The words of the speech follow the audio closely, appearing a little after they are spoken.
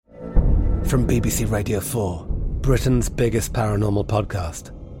From BBC Radio 4, Britain's biggest paranormal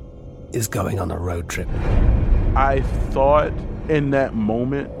podcast is going on a road trip. I thought in that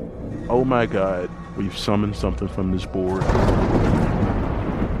moment, oh my God, we've summoned something from this board.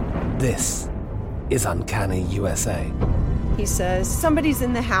 This is Uncanny USA. He says, somebody's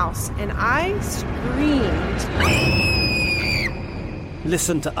in the house, and I screamed.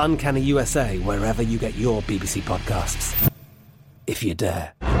 Listen to Uncanny USA wherever you get your BBC podcasts, if you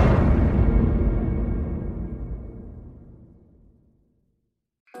dare.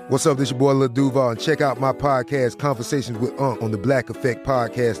 What's up, this your boy Lil Duval, and check out my podcast, Conversations with Unc, on the Black Effect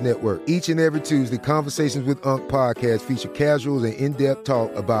Podcast Network. Each and every Tuesday, Conversations with Unc podcast feature casuals and in-depth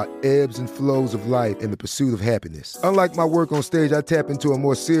talk about ebbs and flows of life and the pursuit of happiness. Unlike my work on stage, I tap into a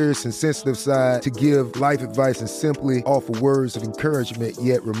more serious and sensitive side to give life advice and simply offer words of encouragement,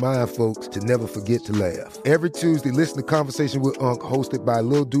 yet remind folks to never forget to laugh. Every Tuesday, listen to Conversation with Unc, hosted by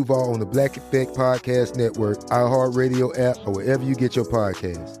Lil Duval on the Black Effect Podcast Network, iHeartRadio app, or wherever you get your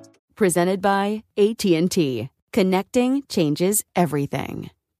podcasts. Presented by AT&T. Connecting changes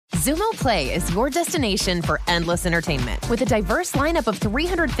everything. Xumo Play is your destination for endless entertainment. With a diverse lineup of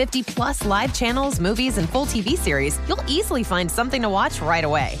 350-plus live channels, movies, and full TV series, you'll easily find something to watch right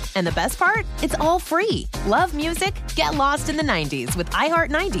away. And the best part? It's all free. Love music? Get lost in the 90s with iHeart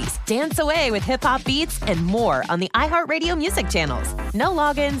 90s, dance away with hip-hop beats, and more on the iHeartRadio music channels. No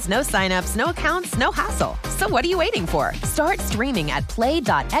logins, no signups, no accounts, no hassle. So what are you waiting for? Start streaming at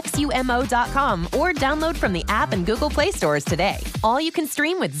play.xumo.com or download from the app and Google Play stores today. All you can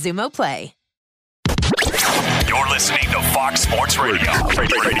stream with Xumo Play. You're listening to Fox Sports Radio.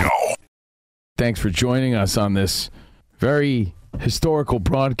 Thanks for joining us on this very historical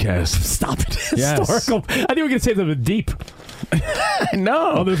broadcast. Stop it. Historical. Yes. I think we're going to say something deep.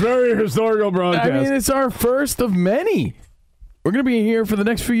 No. On this very historical broadcast. I mean, it's our first of many. We're going to be here for the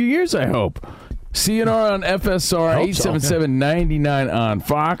next few years, I hope. CNR on FSR, 877-99 on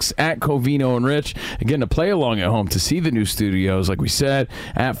Fox, at Covino and Rich. Again, to play along at home, to see the new studios, like we said,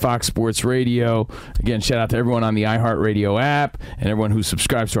 at Fox Sports Radio. Again, shout out to everyone on the iHeartRadio app and everyone who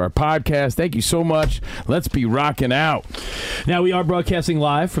subscribes to our podcast. Thank you so much. Let's be rocking out. Now, we are broadcasting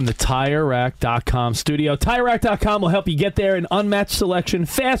live from the TireRack.com studio. TireRack.com will help you get there. An unmatched selection,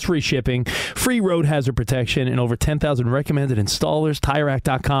 fast free shipping, free road hazard protection, and over 10,000 recommended installers.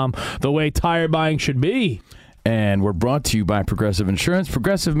 TireRack.com, the way tire buying should be. And we're brought to you by Progressive Insurance.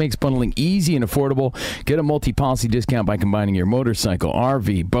 Progressive makes bundling easy and affordable. Get a multi-policy discount by combining your motorcycle,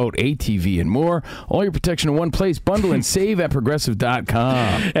 RV, boat, ATV, and more. All your protection in one place. Bundle and save at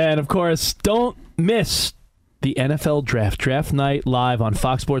Progressive.com. And, of course, don't miss the NFL Draft Night live on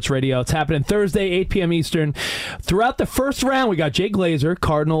Fox Sports Radio. It's happening Thursday, 8 p.m. Eastern. Throughout the first round, we got Jay Glazer,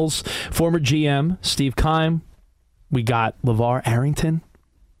 Cardinals former GM, Steve Keim. We got LeVar Arrington,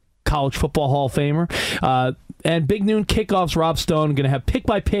 College Football Hall of Famer. And Big Noon Kickoffs, Rob Stone, going to have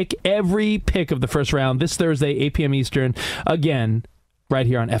pick-by-pick every pick of the first round this Thursday, 8 p.m. Eastern. Again, right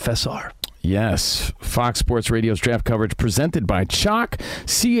here on FSR. Yes, Fox Sports Radio's draft coverage presented by Chalk,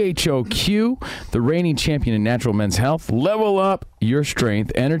 CHOQ, the reigning champion in natural men's health. Level up your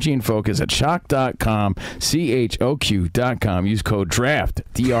strength, energy, and focus at Chalk.com, CHOQ.com. Use code DRAFT,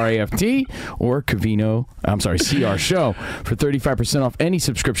 D-R-A-F-T, or CR Show for 35% off any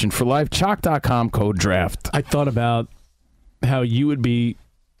subscription for life. Chalk.com, code DRAFT. I thought about how you would be,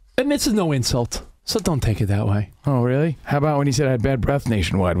 and this is no insult, so don't take it that way. Oh, really? How about when he said I had bad breath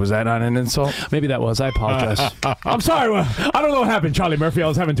nationwide? Was that not an insult? Maybe that was. I apologize. I'm sorry. I don't know what happened, Charlie Murphy. I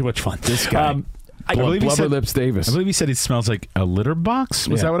was having too much fun. This guy. Blubber Lips Davis. I believe he said he smells like a litter box.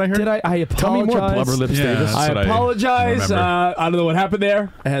 Was that what I heard? Did I apologize? Tell me more, Blubber Lips Davis. I apologize. I don't know what happened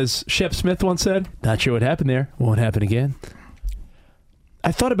there. As Shep Smith once said, not sure what happened there. Won't happen again.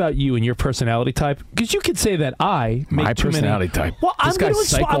 I thought about you and your personality type, because you could say that I make my too personality many. type. Well, I'm going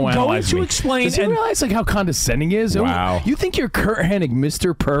to explain. Does he realize how condescending he is? Wow. You think you're Kurt Hennig,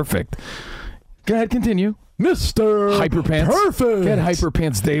 Mr. Perfect. Go ahead, continue. Mr. Hyperpants. Perfect. Get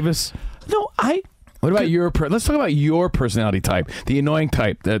Hyperpants Davis. No, What about your... Let's talk about your personality type, the annoying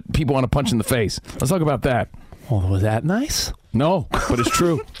type that people want to punch in the face. Let's talk about that. Well, was that nice? No, but it's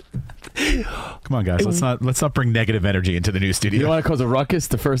true. Come on, guys. Let's not bring negative energy into the new studio. You don't want to cause a ruckus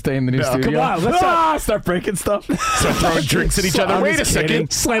the first day in the new studio? Come on, let's start breaking stuff. Start throwing drinks at each other. Wait a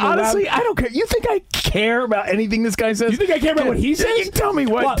second. Honestly, I don't care. You think I care about anything this guy says? You think I care about what he says? Tell me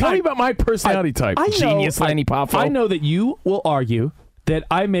what. Tell me about my personality type. Genius, Lanny Poffo. I know that you will argue that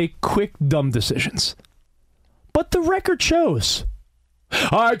I make quick, dumb decisions. But the record shows.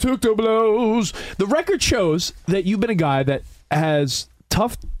 I took the blows. The record shows that you've been a guy that has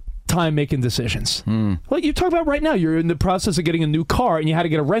tough time making decisions. Well, you talk about right now, you're in the process of getting a new car and you had to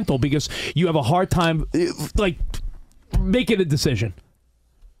get a rental because you have a hard time like making a decision.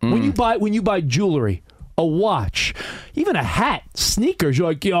 When you buy jewelry, a watch, even a hat, sneakers, you're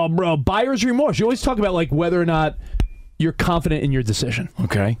like, yo, bro, buyer's remorse. You always talk about like whether or not you're confident in your decision.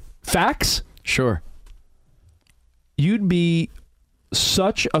 Okay. Facts? Sure. You'd be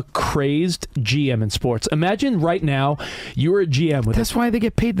such a crazed GM in sports. Imagine right now you were a GM with That's why they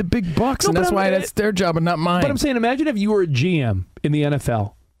get paid the big bucks, and that's why that's their job and not mine. But I'm saying, imagine if you were a GM in the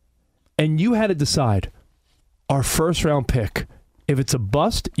NFL and you had to decide our first round pick. If it's a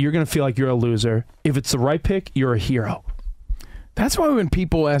bust, you're going to feel like you're a loser. If it's the right pick, you're a hero. That's why when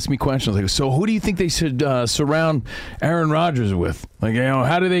people ask me questions like, so who do you think they should surround Aaron Rodgers with? Like,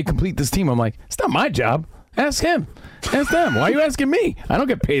 how do they complete this team? I'm like, it's not my job. Ask him. Ask them. Why are you asking me? I don't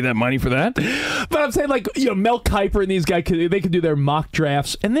get paid that money for that. But I'm saying, like, Mel Kiper and these guys, they could do their mock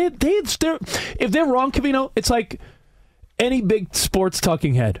drafts. And if they're wrong, Covino, it's like any big sports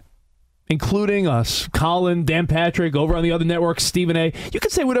talking head, including us, Colin, Dan Patrick, over on the other network, Stephen A. You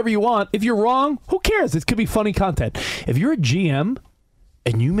can say whatever you want. If you're wrong, who cares? It could be funny content. If you're a GM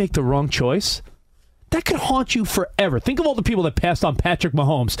and you make the wrong choice, that could haunt you forever. Think of all the people that passed on Patrick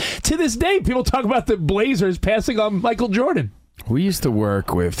Mahomes. To this day, people talk about the Blazers passing on Michael Jordan. We used to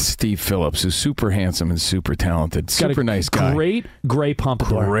work with Steve Phillips, who's super handsome and super talented. Super nice guy. Great gray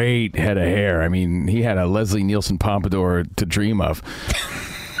pompadour. Great head of hair. I mean, he had a Leslie Nielsen pompadour to dream of.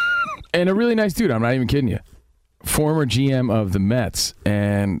 And a really nice dude. I'm not even kidding you. Former GM of the Mets,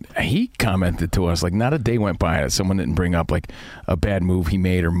 and he commented to us, like, not a day went by that someone didn't bring up, like, a bad move he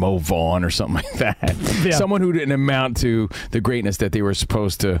made or Mo Vaughn or something like that. Yeah. Someone who didn't amount to the greatness that they were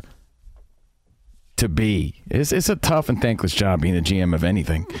supposed to be. It's a tough and thankless job being a GM of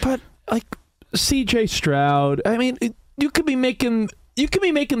anything. But, like, C.J. Stroud, I mean, you could be making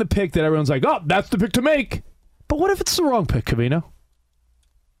the pick that everyone's like, oh, that's the pick to make. But what if it's the wrong pick, Covino?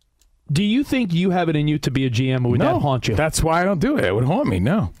 Do you think you have it in you to be a GM, or would that haunt you? That's why I don't do it. It would haunt me.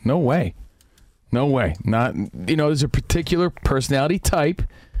 No way. No way. Not, there's a particular personality type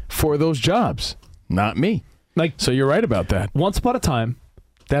for those jobs. Not me. So you're right about that. Once upon a time.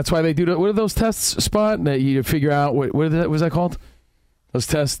 That's why they do what are those tests, Spot, that you figure out, what was that called? Those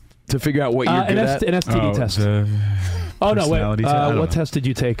tests to figure out what you're good at? An STD test. No, wait. What test did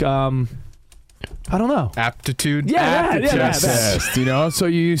you take? I don't know. Aptitude? Aptitude test, so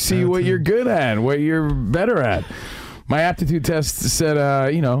you see what you're good at, what you're better at. My aptitude test said,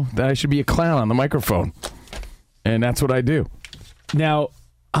 that I should be a clown on the microphone. And that's what I do. Now,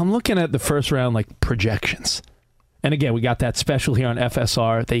 I'm looking at the first round, like, projections. And again, we got that special here on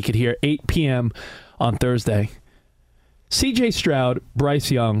FSR that you could hear 8 p.m. on Thursday. C.J. Stroud, Bryce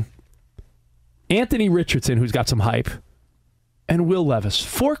Young, Anthony Richardson, who's got some hype, and Will Levis.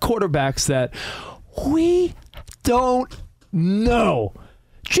 4 quarterbacks that we don't know.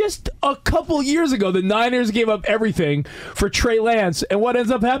 Just a couple years ago, the Niners gave up everything for Trey Lance. And what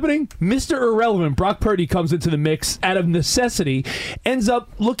ends up happening? Mr. Irrelevant, Brock Purdy, comes into the mix out of necessity, ends up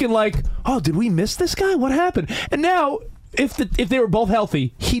looking like, oh, did we miss this guy? What happened? And now, if they were both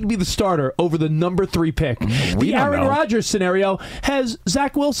healthy, he'd be the starter over the number 3 pick. The Aaron Rodgers scenario has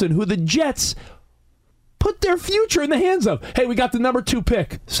Zach Wilson, who the Jets put their future in the hands of. Hey, we got the number 2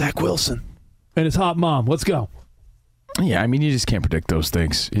 pick, Zach Wilson, and his hot mom. Let's go. Yeah, I mean, you just can't predict those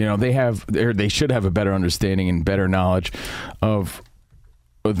things. They should have a better understanding and better knowledge of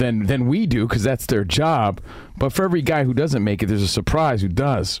than we do, because that's their job. But for every guy who doesn't make it, there's a surprise who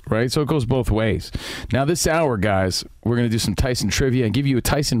does, right? So it goes both ways. Now, this hour, guys, we're going to do some Tyson trivia and give you a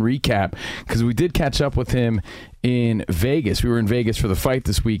Tyson recap, because we did catch up with him in Vegas. We were in Vegas for the fight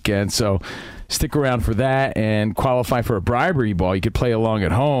this weekend, so stick around for that and qualify for a bribery ball. You could play along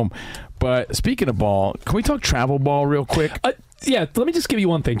at home. But speaking of ball, can we talk travel ball real quick? Yeah, let me just give you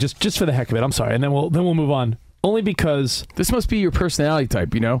one thing, just for the heck of it. I'm sorry, and then we'll move on. Only because this must be your personality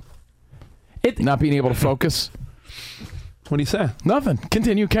type, not being able to focus. What do you say? Nothing.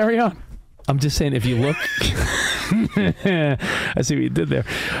 Continue. Carry on. I'm just saying, if you look, I see what you did there.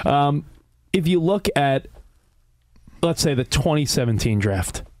 If you look at, let's say, the 2017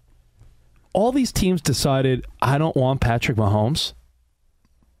 draft, all these teams decided, I don't want Patrick Mahomes.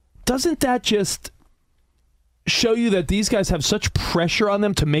 Doesn't that just show you that these guys have such pressure on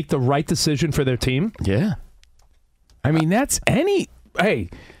them to make the right decision for their team? Yeah. I mean, hey,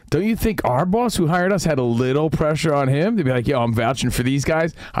 don't you think our boss who hired us had a little pressure on him to be like, yo, I'm vouching for these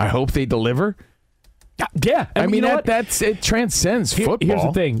guys. I hope they deliver. Yeah. I mean, it transcends football. Here's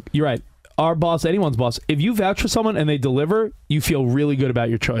the thing. You're right. Our boss, anyone's boss, if you vouch for someone and they deliver, you feel really good about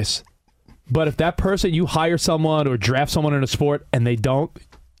your choice. But if that person, you hire someone or draft someone in a sport and they don't,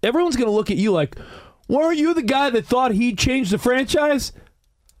 everyone's going to look at you like, weren't you the guy that thought he'd change the franchise?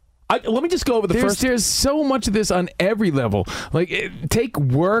 Let me just go over the first. There's so much of this on every level. Like, take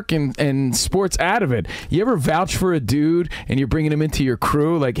work and sports out of it. You ever vouch for a dude and you're bringing him into your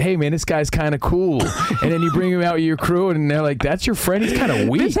crew? Like, hey, man, this guy's kind of cool. And then you bring him out with your crew and they're like, that's your friend? He's kind of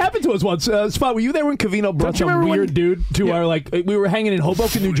weak. This happened to us once. Spot, were you there when Covino brought some weird dude to our, like, we were hanging in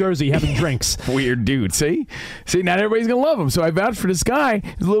Hoboken, New Jersey having drinks. Weird dude. See, not everybody's going to love him. So I vouched for this guy.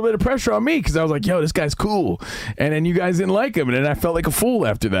 There's a little bit of pressure on me because I was like, yo, this guy's cool. And then you guys didn't like him. And then I felt like a fool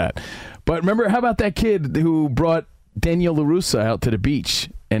after that. But remember, how about that kid who brought Daniel LaRussa out to the beach?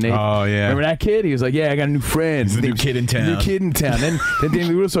 And remember that kid? He was like, yeah, I got a new friend. He's the new kid in town. Then Daniel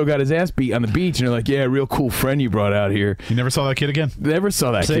LaRusso got his ass beat on the beach, and they're like, yeah, real cool friend you brought out here. You never saw that kid again? Never saw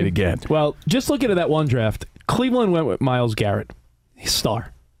that kid again. Well, just looking at that one draft, Cleveland went with Myles Garrett,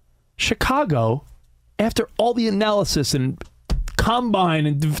 star. Chicago, after all the analysis and combine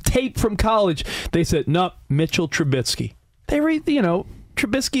and tape from college, they said, nope, Mitchell Trubisky.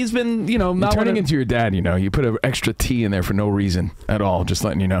 Trubisky's been, not turning into your dad, You put an extra T in there for no reason at all, just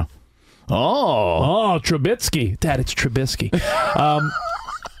letting you know. Oh, Trubisky. Dad, it's Trubisky.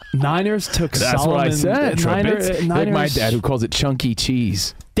 Niners took That's Solomon. what I said. Niners, like my dad who calls it Chunky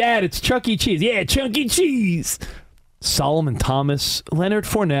Cheese. Dad, it's Chuck E. Cheese. Yeah, Chunky Cheese. Solomon Thomas, Leonard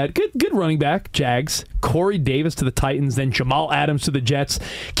Fournette, good running back, Jags. Corey Davis to the Titans, then Jamal Adams to the Jets.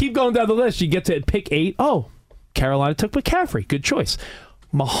 Keep going down the list. You get to pick 8. Oh, Carolina took McCaffrey. Good choice.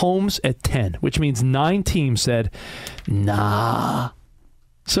 Mahomes at 10, which means 9 teams said, nah.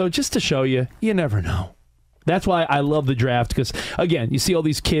 So just to show you, you never know. That's why I love the draft, because, again, you see all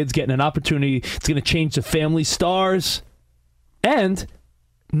these kids getting an opportunity. It's going to change the family stars. And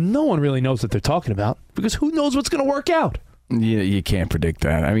no one really knows what they're talking about, because who knows what's going to work out? Yeah, you can't predict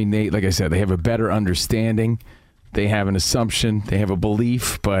that. I mean, like I said, they have a better understanding. They have an assumption. They have a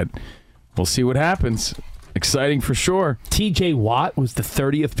belief, but we'll see what happens. Exciting for sure. T.J. Watt was the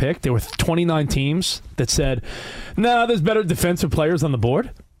 30th pick. There were 29 teams that said, no, there's better defensive players on the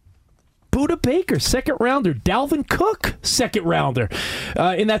board. Budda Baker, second rounder. Dalvin Cook, second rounder.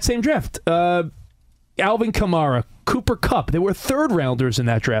 In that same draft, Alvin Kamara, Cooper Kupp. There were third rounders in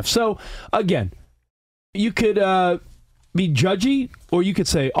that draft. So, again, you could be judgy, or you could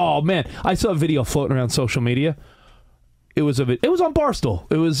say, oh, man, I saw a video floating around social media. It was on Barstool.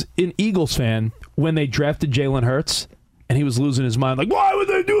 It was an Eagles fan when they drafted Jalen Hurts, and he was losing his mind. Like, why would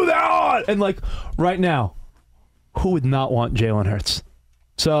they do that? And, like, right now, who would not want Jalen Hurts?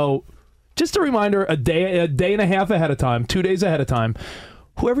 So, just a reminder, a day and a half ahead of time, 2 days ahead of time,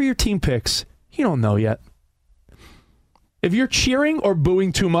 whoever your team picks, you don't know yet. If you're cheering or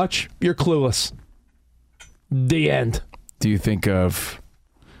booing too much, you're clueless. The end. Do you think of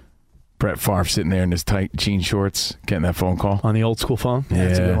Brett Favre sitting there in his tight jean shorts, getting that phone call? On the old school phone? Yeah.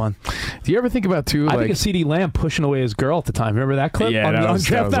 That's a good one. Do you ever think about, too, I think of CeeDee Lamb pushing away his girl at the time. Remember that clip? Yeah, that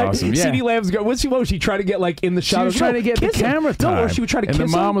was awesome. Yeah. CeeDee Lamb's girl. What was she trying to get, like, in the shot? She was trying to get the camera time. No, or she was trying to kiss him.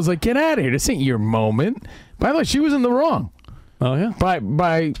 And the mom was like, get out of here. This ain't your moment. By the way, she was in the wrong. Oh, yeah?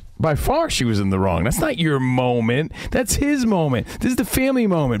 By far, she was in the wrong. That's not your moment. That's his moment. This is the family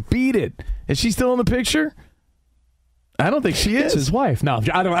moment. Beat it. Is she still in the picture? I don't think she is. It's his wife. No,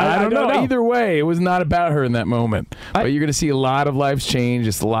 I don't know. know. Either way, it was not about her in that moment. But you're going to see a lot of lives change.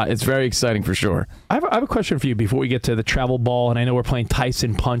 It's very exciting for sure. I have a question for you before we get to the travel ball, and I know we're playing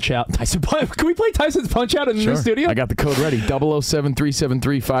Tyson Punch-Out. Can we play Tyson's Punch-Out in the studio? I got the code ready.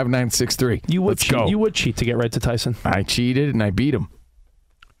 007-373-5963. You would cheat to get right to Tyson. I cheated, and I beat him.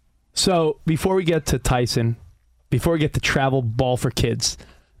 So, before we get to Tyson, before we get to travel ball for kids,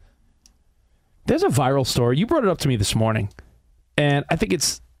 there's a viral story. You brought it up to me this morning, and I think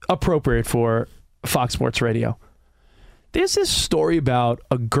it's appropriate for Fox Sports Radio. There's this story about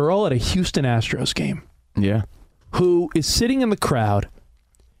a girl at a Houston Astros game. Yeah. Who is sitting in the crowd.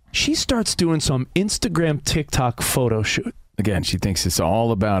 She starts doing some Instagram, TikTok photo shoot. Again, she thinks it's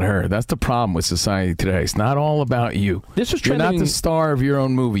all about her. That's the problem with society today. It's not all about you. This was You're not the star of your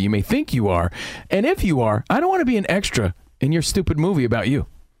own movie. You may think you are. And if you are, I don't want to be an extra in your stupid movie about you.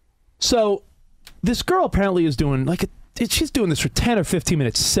 So this girl apparently is doing she's doing this for 10 or 15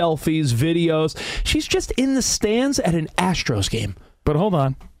 minutes, selfies, videos. She's just in the stands at an Astros game. But hold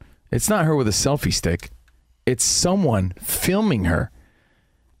on. It's not her with a selfie stick. It's someone filming her.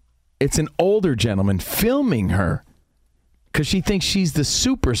 It's an older gentleman filming her because she thinks she's the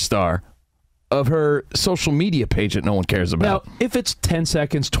superstar of her social media page that no one cares about. Now, if it's 10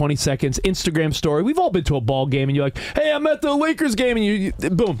 seconds, 20 seconds, Instagram story, we've all been to a ball game and you're like, hey, I'm at the Lakers game, and you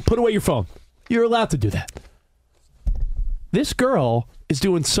boom, put away your phone. You're allowed to do that. This girl is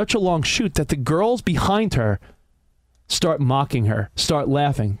doing such a long shoot that the girls behind her start mocking her, start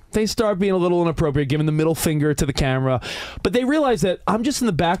laughing. They start being a little inappropriate, giving the middle finger to the camera. But they realize that I'm just in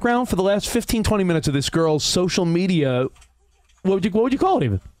the background for the last 15, 20 minutes of this girl's social media. What would you call it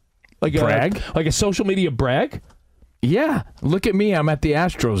even? Like brag? Like a social media brag? Yeah. Look at me. I'm at the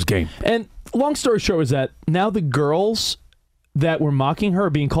Astros game. And long story short is that now the girls that were mocking her are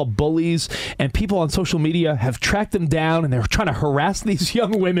being called bullies, and people on social media have tracked them down, and they're trying to harass these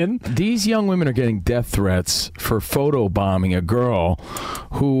young women. These young women are getting death threats for photobombing a girl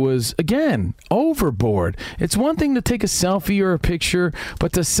who was, again, overboard. It's one thing to take a selfie or a picture,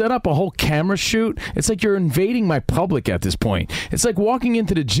 but to set up a whole camera shoot, it's like you're invading my public at this point. It's like walking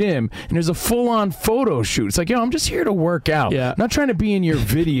into the gym, and there's a full-on photo shoot. It's like, yo, I'm just here to work out. Yeah. I'm not trying to be in your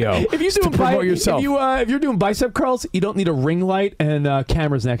video if you're doing to promote yourself. If you're doing bicep curls, you don't need a ring light and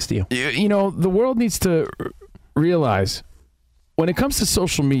cameras next to you. You know, the world needs to realize when it comes to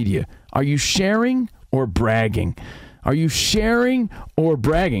social media, are you sharing or bragging? Are you sharing or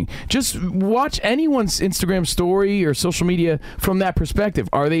bragging? Just watch anyone's Instagram story or social media from that perspective.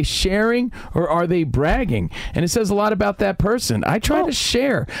 Are they sharing or are they bragging? And it says a lot about that person. I try to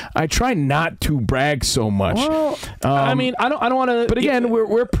share. I try not to brag so much. Well, I mean, I don't want to. But again,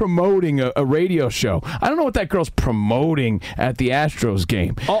 we're promoting a radio show. I don't know what that girl's promoting at the Astros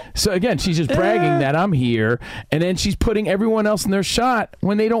game. So again, she's just bragging that I'm here, and then she's putting everyone else in their shot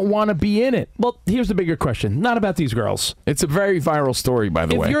when they don't want to be in it. Well, here's the bigger question. Not about these girls. It's a very viral story, by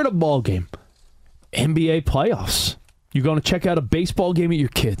the way. If you're at a ball game, NBA playoffs, you're going to check out a baseball game with your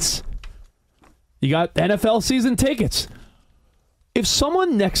kids. You got NFL season tickets. If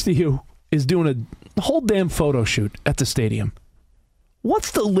someone next to you is doing a whole damn photo shoot at the stadium,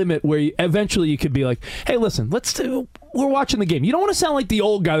 what's the limit where eventually you could be like, hey, listen, we're watching the game. You don't want to sound like the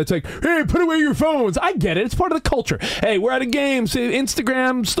old guy that's like, hey, put away your phones. I get it. It's part of the culture. Hey, we're at a game. Say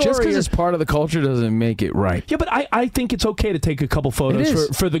Instagram story. Just because it's part of the culture doesn't make it right. Yeah, but I think it's okay to take a couple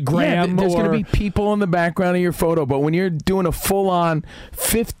photos for the gram. Yeah, there's going to be people in the background of your photo, but when you're doing a full-on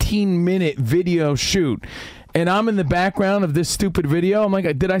 15-minute video shoot, and I'm in the background of this stupid video, I'm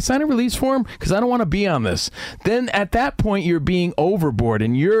like, did I sign a release form? Because I don't want to be on this. Then at that point, you're being overboard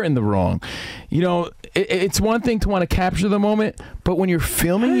and you're in the wrong. You know, it's one thing to want to capture the moment, but when you're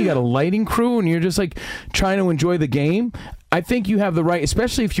filming, you got a lighting crew and you're just like trying to enjoy the game. I think you have the right,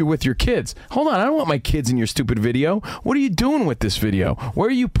 especially if you're with your kids. Hold on, I don't want my kids in your stupid video. What are you doing with this video? Where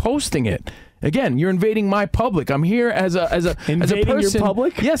are you posting it? Again, you're invading my public. I'm here as a invading person. Your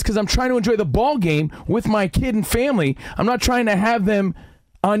public? Yes, because I'm trying to enjoy the ball game with my kid and family. I'm not trying to have them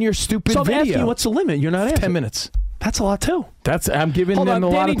on your stupid video. So I'm asking you, what's the limit? You're not asking. 10 minutes. That's a lot too. I'm giving them a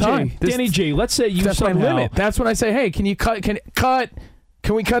lot of time. Danny G, let's say you that's somehow... my limit. That's when I say, hey, can you cut?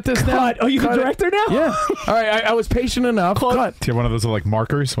 Can we cut this now? Oh, you the director now? Yeah. All right, I was patient enough. Cut. Do you have one of those like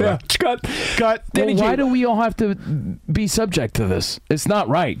markers? Yeah. Cut. Well, why do we all have to be subject to this? It's not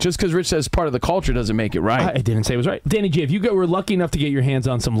right. Just because Rich says part of the culture doesn't make it right. I didn't say it was right. Danny G, if you were lucky enough to get your hands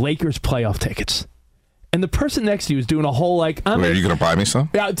on some Lakers playoff tickets, and the person next to you is doing a whole like... Wait, are you going to buy me some?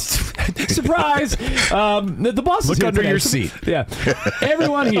 Yeah, surprise! The boss is Look here under today. your seat. Yeah.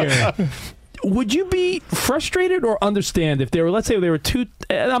 Everyone here... Would you be frustrated or understand if they were, let's say they were two,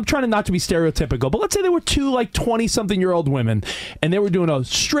 and I'm trying not to be stereotypical, but let's say they were two like 20-something-year-old women, and they were doing a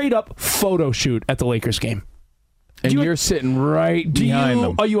straight-up photo shoot at the Lakers game. And you're sitting right behind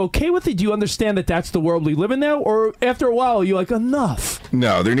them. Are you okay with it? Do you understand that that's the world we live in now? Or after a while, you're like, enough?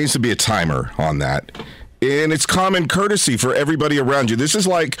 No, there needs to be a timer on that. And it's common courtesy for everybody around you. This is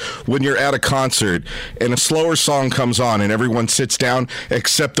like when you're at a concert and a slower song comes on and everyone sits down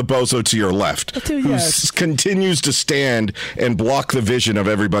except the bozo to your left, who continues to stand and block the vision of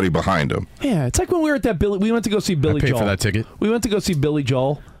everybody behind him. Yeah, it's like when we were at we went to go see Billy Joel. I paid for that ticket. We went to go see Billy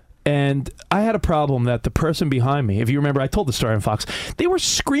Joel, and I had a problem that the person behind me, if you remember, I told the story on Fox, they were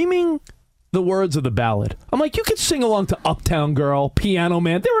screaming the words of the ballad. I'm like, you could sing along to Uptown Girl, Piano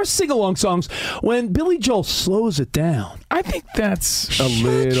Man. There are sing-along songs. When Billy Joel slows it down, I think that's a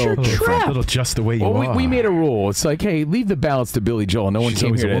little just the way you are. We made a rule. It's like, hey, leave the ballads to Billy Joel. No one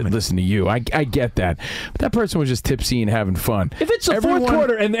came here to listen to you. I get that. But that person was just tipsy and having fun. If it's the fourth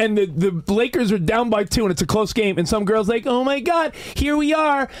quarter and the Lakers are down by 2 and it's a close game and some girl's like, oh my God, here we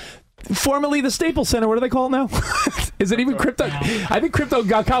are. Formerly the Staples Center. What do they call it now? Is it even crypto? I think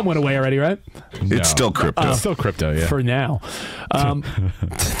crypto.com went away already, right? No. It's still crypto. It's still crypto, yeah. For now.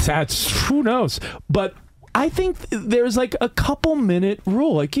 That's, who knows? But I think there's like a couple minute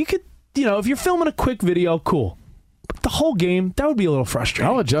rule. Like you could, if you're filming a quick video, cool. But the whole game, that would be a little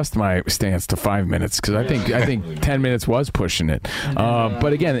frustrating. I'll adjust my stance to 5 minutes because I think 10 minutes was pushing it.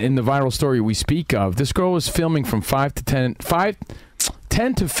 But again, in the viral story we speak of, this girl was filming from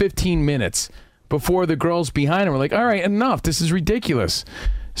 10 to 15 minutes, before the girls behind him were like, all right, enough. This is ridiculous.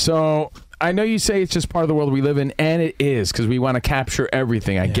 So I know you say it's just part of the world we live in, and it is, because we want to capture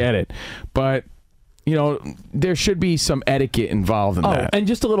everything. I get it. But, you know, there should be some etiquette involved in that. And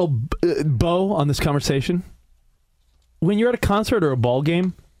just a little bow on this conversation. When you're at a concert or a ball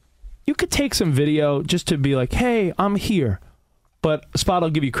game, you could take some video just to be like, hey, I'm here. But, Spot, I'll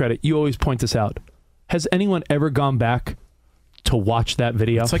give you credit. You always point this out. Has anyone ever gone back to watch that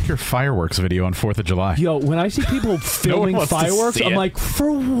video? It's like your fireworks video on 4th of July. Yo, when I see people filming fireworks, I'm like,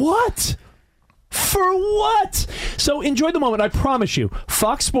 for what? For what? So enjoy the moment. I promise you.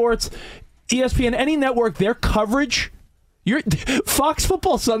 Fox Sports, ESPN, any network, their coverage, Fox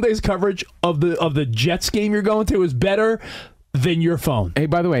Football Sunday's coverage of the Jets game you're going to is better than your phone. Hey,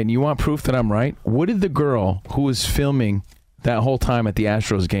 by the way, and you want proof that I'm right? What did the girl who was filming that whole time at the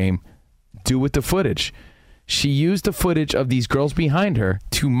Astros game do with the footage? She used the footage of these girls behind her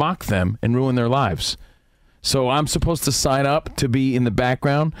to mock them and ruin their lives. So I'm supposed to sign up to be in the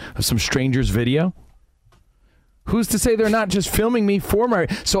background of some stranger's video? Who's to say they're not just filming me for my...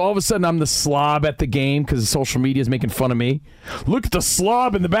 So all of a sudden I'm the slob at the game because social media is making fun of me? Look at the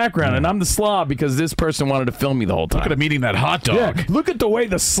slob in the background, and I'm the slob because this person wanted to film me the whole time. Look at him eating that hot dog. Yeah, look at the way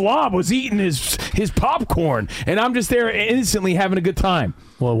the slob was eating his popcorn, and I'm just there innocently having a good time.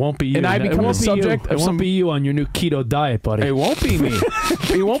 Well, it won't be you. And I become the subject of It won't be you on your new keto diet, buddy. It won't be me.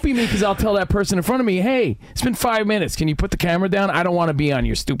 It won't be me because I'll tell that person in front of me, hey, it's been 5 minutes. Can you put the camera down? I don't want to be on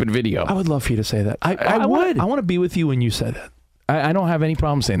your stupid video. I would love for you to say that. I would. I want to be with you when you say that. I don't have any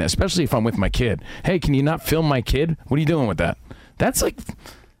problem saying that, especially if I'm with my kid. Hey, can you not film my kid? What are you doing with that? That's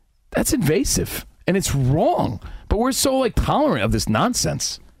invasive, and it's wrong. But we're so tolerant of this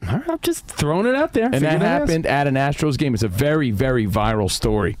nonsense. All right, I'm just throwing it out there. And that happened at an Astros game. It's a very, very viral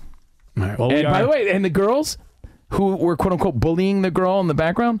story. All right, well, by the way, and the girls who were quote-unquote bullying the girl in the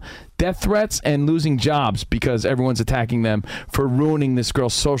background, death threats and losing jobs because everyone's attacking them for ruining this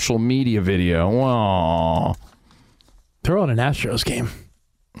girl's social media video. Aww. They're on an Astros game.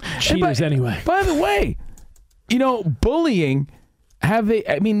 Cheaters anyway. By the way, bullying, have you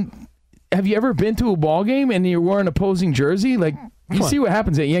ever been to a ball game and you're wearing an opposing jersey? You see what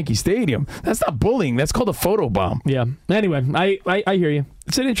happens at Yankee Stadium. That's not bullying. That's called a photobomb. Yeah. Anyway, I hear you.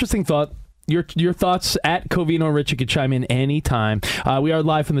 It's an interesting thought. Your thoughts at Covino and Rich. You can chime in anytime. We are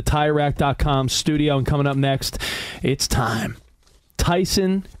live from the TireRack.com studio, and coming up next, it's time.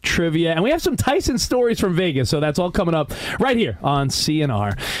 Tyson trivia, and we have some Tyson stories from Vegas, so that's all coming up right here on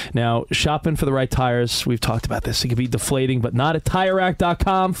CNR. Now, shopping for the right tires, we've talked about this. It can be deflating, but not at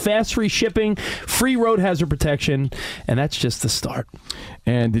TireRack.com. Fast free shipping, free road hazard protection, and that's just the start.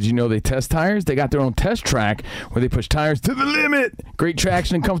 And did you know they test tires? They got their own test track where they push tires to the limit. Great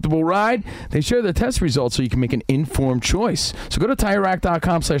traction and comfortable ride. They share their test results so you can make an informed choice. So go to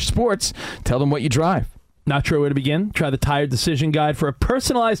TireRack.com/sports. Tell them what you drive. Not sure where to begin? Try the Tire Decision Guide for a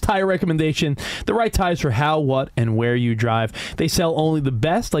personalized tire recommendation. The right tires for how, what, and where you drive. They sell only the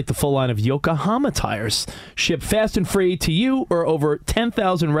best, like the full line of Yokohama tires. Ship fast and free to you or over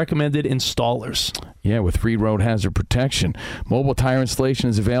 10,000 recommended installers. Yeah, with free road hazard protection. Mobile tire installation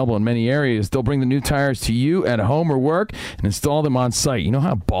is available in many areas. They'll bring the new tires to you at home or work and install them on site. You know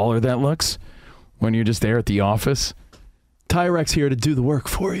how baller that looks when you're just there at the office? TireRack's here to do the work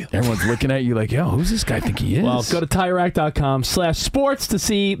for you. Everyone's looking at you like, yo, who's this guy think he is? Well, go to TireRack.com/sports to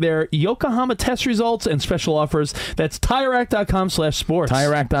see their Yokohama test results and special offers. That's TireRack.com/sports.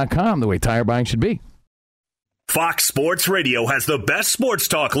 TireRack.com, the way tire buying should be. Fox Sports Radio has the best sports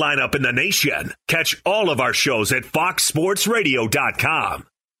talk lineup in the nation. Catch all of our shows at foxsportsradio.com.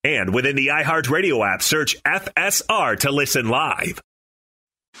 And within the iHeartRadio app, search FSR to listen live.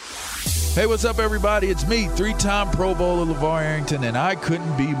 Hey, what's up, everybody? It's me, three-time Pro Bowler LeVar Arrington, and I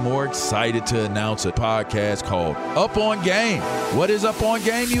couldn't be more excited to announce a podcast called Up On Game. What is Up On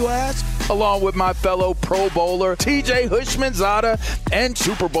Game, you ask? Along with my fellow Pro Bowler, TJ Hushmanzada, and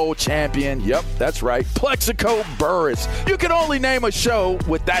Super Bowl champion, yep, that's right, Plexico Burress. You can only name a show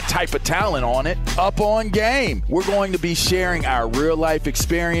with that type of talent on it. Up On Game. We're going to be sharing our real-life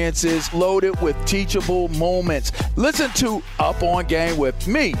experiences loaded with teachable moments. Listen to Up On Game with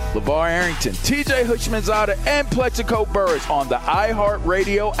me, LeVar Arrington, TJ Hushmanzada, and Plexico Burress on the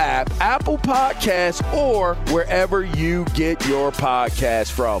iHeartRadio app, Apple Podcasts, or wherever you get your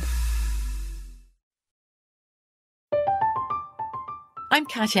podcasts from. I'm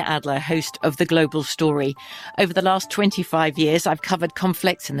Katya Adler, host of The Global Story. Over the last 25 years, I've covered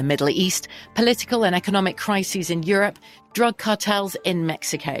conflicts in the Middle East, political and economic crises in Europe, drug cartels in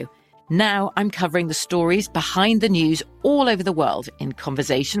Mexico. Now I'm covering the stories behind the news all over the world in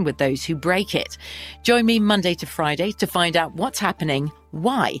conversation with those who break it. Join me Monday to Friday to find out what's happening,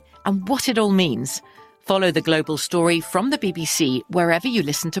 why, and what it all means. Follow The Global Story from the BBC wherever you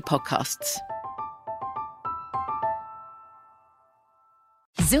listen to podcasts.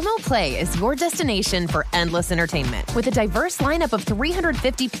 Zumo Play is your destination for endless entertainment. With a diverse lineup of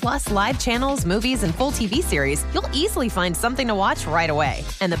 350 plus live channels, movies, and full TV series, you'll easily find something to watch right away.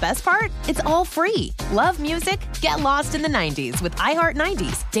 And the best part? It's all free. Love music? Get lost in the 90s with iHeart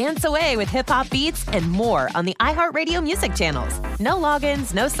 90s, dance away with hip-hop beats, and more on the iHeartRadio music channels. No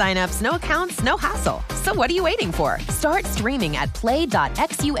logins, no signups, no accounts, no hassle. So what are you waiting for? Start streaming at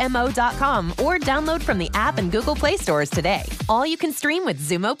play.xumo.com or download from the app and Google Play stores today. All you can stream with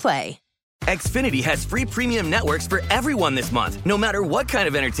Zumo Play. Xfinity has free premium networks for everyone this month, no matter what kind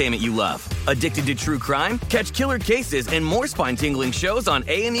of entertainment you love. Addicted to true crime? Catch killer cases and more spine-tingling shows on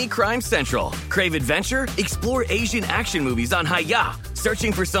A&E Crime Central. Crave adventure? Explore Asian action movies on Hi-Ya.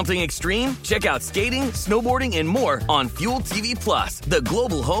 Searching for something extreme? Check out skating, snowboarding, and more on Fuel TV Plus, the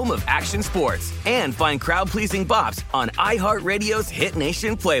global home of action sports. And find crowd-pleasing bops on iHeartRadio's Hit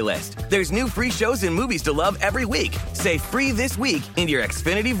Nation playlist. There's new free shows and movies to love every week. Say free this week in your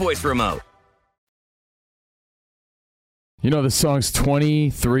Xfinity voice remote. You know, this song's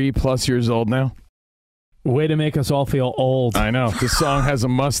 23 plus years old now. Way to make us all feel old. I know. This song has a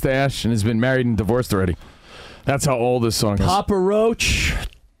mustache and has been married and divorced already. That's how old this song is. Papa Roach,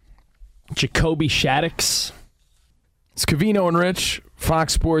 Jacoby Shaddix. It's Covino and Rich,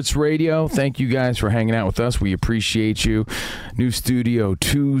 Fox Sports Radio. Thank you guys for hanging out with us. We appreciate you. New studio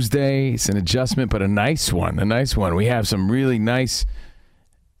Tuesday. It's an adjustment, but a nice one. A nice one. We have some really nice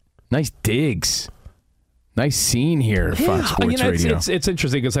digs. Nice scene here at Fox Sports Radio. It's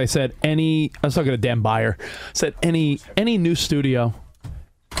interesting because I said I was talking to Dan Beyer, said any new studio,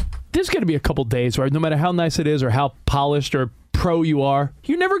 there's going to be a couple days where no matter how nice it is or how polished or pro you are,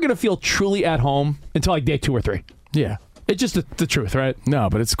 you're never going to feel truly at home until like day 2 or 3. Yeah. It's just the truth, right? No,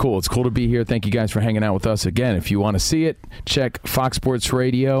 but it's cool. It's cool to be here. Thank you guys for hanging out with us. Again, if you want to see it, check Fox Sports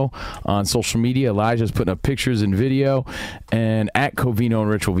Radio on social media. Elijah's putting up pictures and video, and at Covino and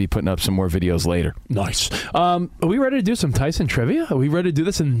Rich will be putting up some more videos later. Nice. Are we ready to do some Tyson trivia? Are we ready to do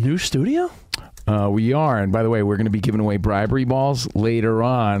this in the new studio? We are, and by the way, we're going to be giving away bribery balls later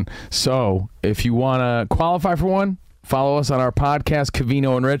on. So if you want to qualify for one, follow us on our podcast,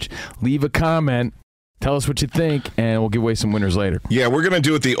 Covino and Rich. Leave a comment. Tell us what you think, and we'll give away some winners later. Yeah, we're going to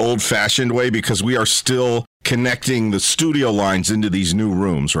do it the old-fashioned way because we are still connecting the studio lines into these new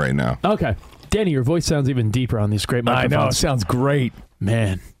rooms right now. Okay. Danny, your voice sounds even deeper on these great microphones. I know. It sounds great.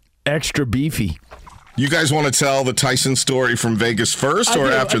 Man. Extra beefy. You guys want to tell the Tyson story from Vegas first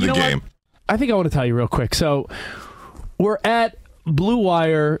or after the game? I think I want to tell you real quick. So we're at Blue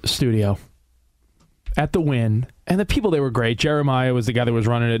Wire Studio at the Wynn, and the people there were great. Jeremiah was the guy that was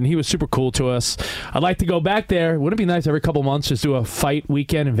running it, and he was super cool to us. I'd like to go back there. Wouldn't it be nice every couple months just do a fight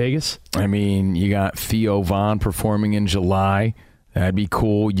weekend in Vegas? I mean, you got Theo Von performing in July. That'd be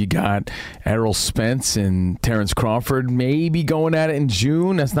cool. You got Errol Spence and Terrence Crawford maybe going at it in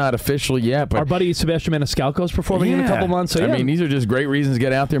June. That's not official yet. But our buddy Sebastian Maniscalco is performing in a couple months. So I mean, these are just great reasons to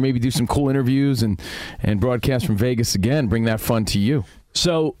get out there, maybe do some cool interviews and broadcast from Vegas again. Bring that fun to you.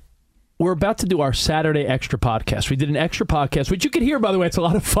 So we're about to do our Saturday Extra podcast. We did an extra podcast, which you can hear, by the way. It's a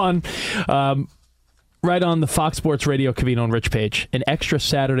lot of fun. Right on the Fox Sports Radio Covino and Rich page, an extra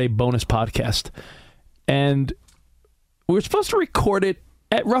Saturday bonus podcast. And we were supposed to record it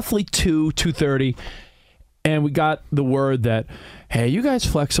at roughly 2:30, and we got the word that, hey, you guys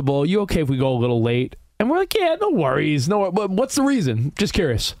flexible? You okay if we go a little late? And we're like, yeah, no worries. No, but what's the reason? Just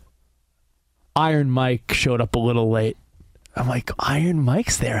curious. Iron Mike showed up a little late. I'm like, Iron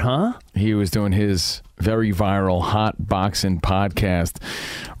Mike's there, huh? He was doing his very viral hot boxing podcast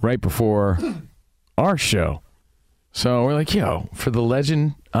right before our show. So we're like, yo, for the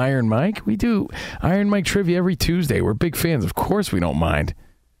legend Iron Mike, we do Iron Mike trivia every Tuesday. We're big fans. Of course we don't mind.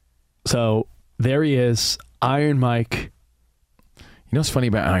 So there he is, Iron Mike. You know what's funny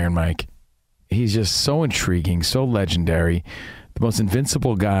about Iron Mike? He's just so intriguing, so legendary. The most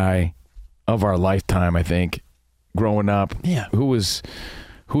invincible guy of our lifetime, I think, growing up. Yeah. Who was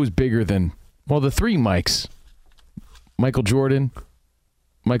bigger than, well, the three Mikes. Michael Jordan,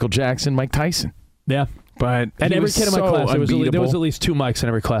 Michael Jackson, Mike Tyson. Yeah. But and every kid in my class, there was at least 2 Mikes in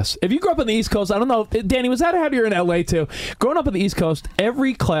every class. If you grew up on the East Coast, I don't know, Danny, was that how you're in L.A. too? Growing up on the East Coast,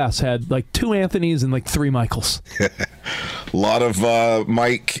 every class had like 2 Anthonys and like 3 Michaels. A lot of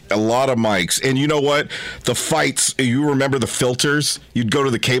Mike, a lot of Mikes. And you know what? The fights, you remember the filters? You'd go to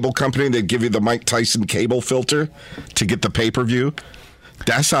the cable company, they'd give you the Mike Tyson cable filter to get the pay-per-view.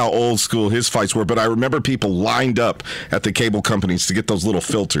 That's how old school his fights were. But I remember people lined up at the cable companies to get those little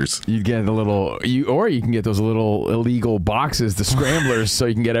filters. You get the little, or you can get those little illegal boxes, the scramblers, so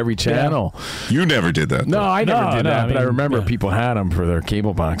you can get every channel. You never did that. No, I never did that. But I remember yeah. people had them for their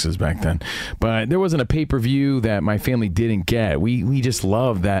cable boxes back then. But there wasn't a pay-per-view that my family didn't get. We just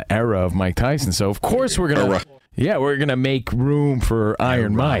loved that era of Mike Tyson. So of course we're gonna. Yeah, we're going to make room for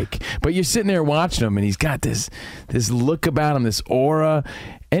Iron Mike. But you're sitting there watching him, and he's got this look about him, this aura,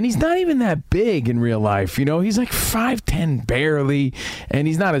 and he's not even that big in real life. You know, he's like 5'10", barely, and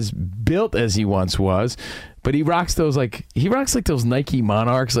he's not as built as he once was. But he rocks those like those Nike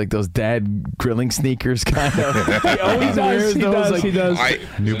Monarchs, like those dad grilling sneakers kind of. He always wears those. He does.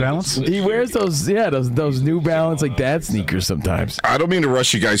 New Balance? He wears those New Balance like dad sneakers sometimes. I don't mean to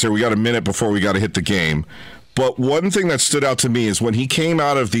rush you guys here. We got a minute before we got to hit the game. But one thing that stood out to me is when he came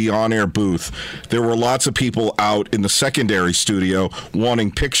out of the on-air booth, there were lots of people out in the secondary studio wanting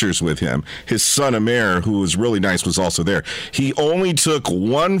pictures with him. His son, Amir, who was really nice, was also there. He only took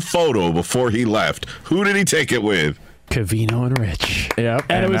one photo before he left. Who did he take it with? Covino and Rich. Yep.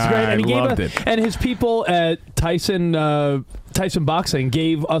 And it was great. And he loved gave it. And his people at Tyson Boxing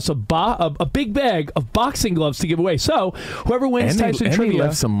gave us a big bag of boxing gloves to give away. So whoever wins Tyson Trivia. And he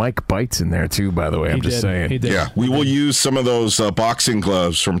left some Mike Bites in there too, by the way. I'm just saying. He did. Yeah, we will use some of those boxing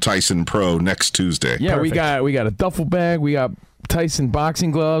gloves from Tyson Pro next Tuesday. Yeah, Perfect. we got a duffel bag. We got Tyson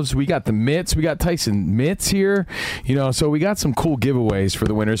boxing gloves. We got the mitts. We got Tyson mitts here. You know, so we got some cool giveaways for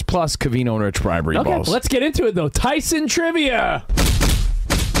the winners, plus Covino and Rich bribery balls. Let's get into it, though. Tyson Trivia.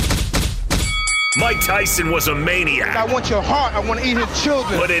 Mike Tyson was a maniac. I want your heart. I want to eat his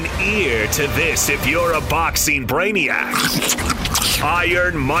children. Put an ear to this if you're a boxing brainiac.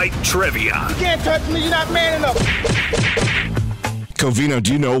 Iron Mike Trivia. You can't touch me. You're not man enough. Covino,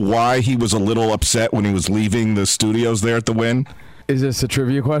 do you know why he was a little upset when he was leaving the studios there at the Wynn? Is this a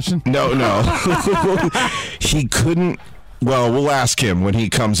trivia question? No. He couldn't. Well, we'll ask him when he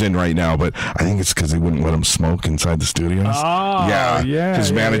comes in right now, but I think it's because they wouldn't let him smoke inside the studios. Oh, yeah.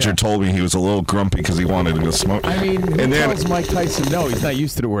 His manager told me he was a little grumpy because he wanted to go smoke. I mean, who tells Mike Tyson no? He's not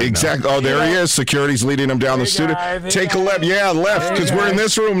used to the word exactly. no. Oh, there he is. Security's leading him down the studio. Take a left. Yeah, left, because we're in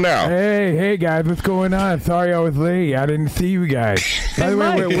this room now. Hey, guys, what's going on? Sorry I was late. I didn't see you guys. By the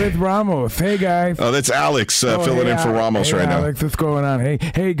way, we're with Ramos. Hey, guys. Oh, that's Alex filling in for Ramos right now. Alex, what's going on?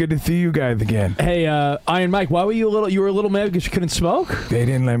 Hey, good to see you guys again. Hey, Iron Mike, why were you were a little mad because you couldn't smoke? They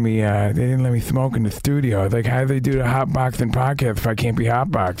didn't let me smoke in the studio. Like, how do they do the hot boxing podcast if I can't be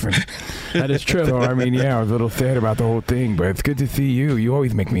hot boxing? That is true. So I mean, I was a little sad about the whole thing, but it's good to see you. You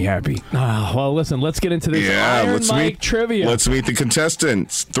always make me happy. Well, listen, let's get into this Iron Mike Trivia. Let's meet the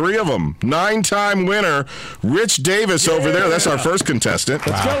contestants. 3 of them. 9-time winner, Rich Davis over there. That's our first contestant.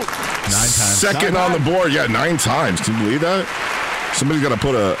 Let's go. 9 times. Second on the board. Yeah, 9 times. Can you believe that? Somebody's got to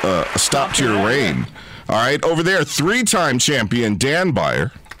put a stop to your reign. All right, over there, 3-time champion Dan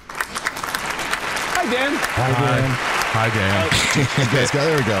Byer. Hi, Dan. Hi, Dan. Let's go.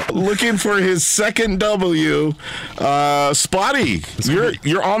 There we go. Looking for his second W, Spotty.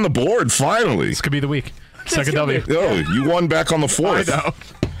 You're on the board finally. This could be the week. Second W. Oh, you won back on the 4th. I know.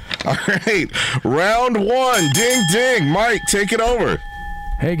 All right, round 1. Ding, ding. Mike, take it over.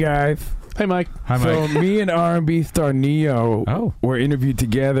 Hey, guys. Hey, Mike. Hi, Mike. So me and R&B star Neo were interviewed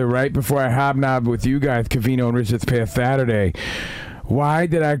together right before I hobnobbed with you guys, Covino and Rich, this past Saturday. Why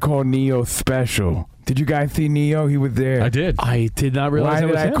did I call Neo special? Did you guys see Neo? He was there. I did. I did not realize Why that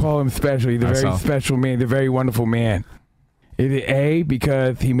was did I call him special? He's a very special man. He's a very wonderful man. Is it A,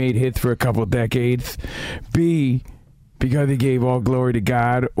 because he made hits for a couple decades? B, because he gave all glory to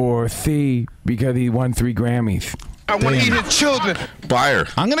God? Or C, because he won 3 Grammys? I want to eat his children. Byer.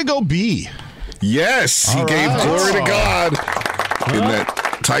 I'm going to go B. Yes, he gave glory to God. In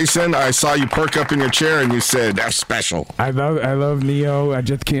that Tyson, I saw you perk up in your chair and you said, that's special. I love Neo. I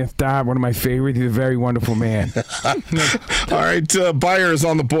just can't stop. One of my favorites. He's a very wonderful man. All right, Byer is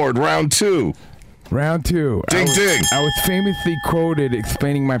on the board. Round 2. Round 2. Ding, ding. I was famously quoted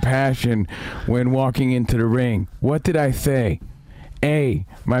explaining my passion when walking into the ring. What did I say? A,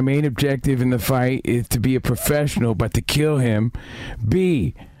 my main objective in the fight is to be a professional, but to kill him.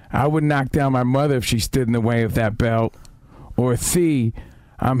 B, I would knock down my mother if she stood in the way of that belt. Or C,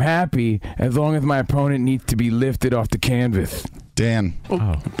 I'm happy as long as my opponent needs to be lifted off the canvas. Dan.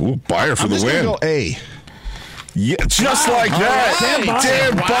 Ooh, Byer for the win. Go A. Yeah, just like that.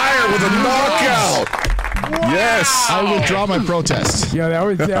 Dan Byer with a knockout. Yes. I withdraw my protest. Yeah, that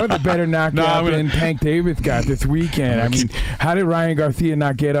was a better knockout than Tank Davis got this weekend. I mean, how did Ryan Garcia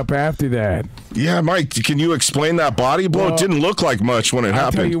not get up after that? Yeah, Mike, can you explain that body blow? Well, it didn't look like much when it I'll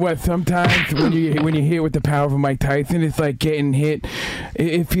happened. tell you what, sometimes when you hit with the power of Mike Tyson, it's like getting hit.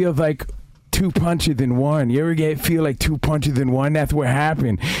 It feels like 2 punches in one. You ever feel like 2 punches in one? That's what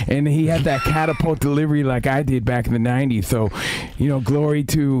happened. And he had that catapult delivery like I did back in the 90s. So, glory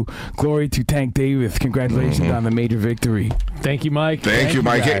to Tank Davis. Congratulations on the major victory. Thank you, Mike. Thank you,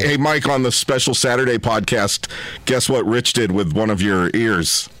 Mike. Hey, Mike, on the special Saturday podcast, guess what Rich did with one of your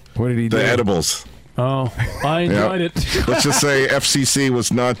ears? What did he do? The edibles. Oh, I enjoyed it. Let's just say FCC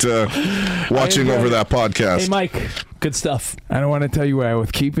was not watching over that podcast. Hey, Mike, good stuff. I don't want to tell you where I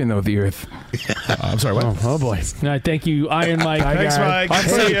was keeping those ears. I'm sorry, what? Oh, boy. All right, thank you, Iron Mike. Thanks, Mike.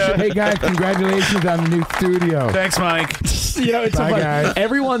 Hey, guys, congratulations on the new studio. Thanks, Mike. It's so funny. Guys.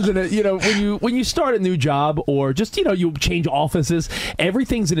 Everyone's in a, when you start a new job or just, you change offices,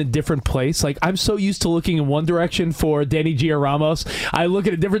 everything's in a different place. Like, I'm so used to looking in one direction for Danny G. Ramos. I look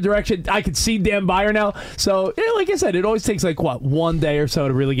in a different direction. I can see Dan Byer now. So, like I said, it always takes, 1 day or so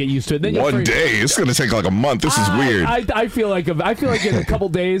to really get used to it. Then 1 day? It's going to take like a month. This is weird. I feel like in a couple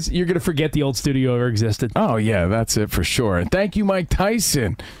days, you're going to forget the old studio ever existed. Oh, yeah, that's it for sure. And thank you, Mike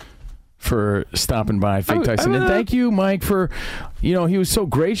Tyson, for stopping by, Fake Tyson. And thank you, Mike, for, he was so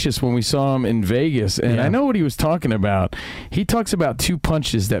gracious when we saw him in Vegas. And I know what he was talking about. He talks about 2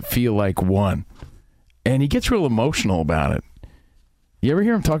 punches that feel like one. And he gets real emotional about it. You ever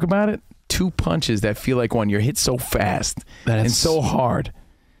hear him talk about it? 2 punches that feel like one. You're hit so fast and so hard.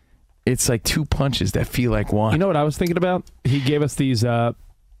 It's like 2 punches that feel like one. You know what I was thinking about? He gave us these, not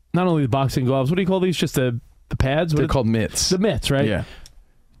only the boxing gloves, what do you call these? Just the pads? They're called mitts. The mitts, right? Yeah.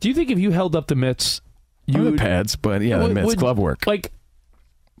 Do you think if you held up the mitts, the pads, but yeah, the mitts, glove work.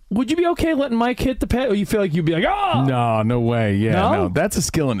 Would you be okay letting Mike hit the pad, or you feel like you'd be like, oh? No way. Yeah, no, that's a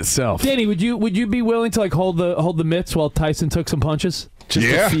skill in itself. Danny, would you be willing to hold the mitts while Tyson took some punches? Just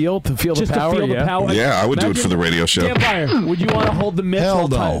to feel the power. The power. Yeah, I would do it for the radio show. Dan Byer, would you want to hold the mitts? Hell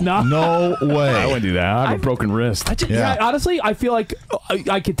no. No way. I wouldn't do that. I have a broken wrist. Honestly, I feel like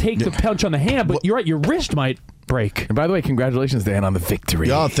I could take the punch on the hand, but you're right, your wrist might break. And by the way, congratulations, Dan, on the victory.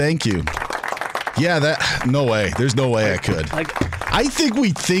 Oh, thank you. Yeah, no way. There's no way I could. I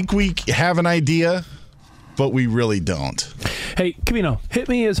think we have an idea, but we really don't. Hey, Covino, hit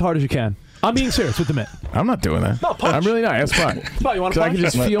me as hard as you can. I'm being serious with the mitt. I'm not doing that. No, punch. I'm really not. That's fine. No, you want to punch? I can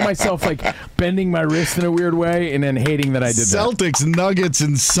just feel myself bending my wrist in a weird way and then hating that I did Celtics, Nuggets,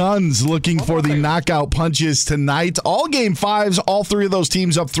 and Suns looking for the knockout punches tonight. All game 5s, all 3 of those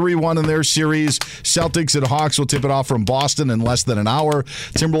teams up 3-1 in their series. Celtics and Hawks will tip it off from Boston in less than an hour.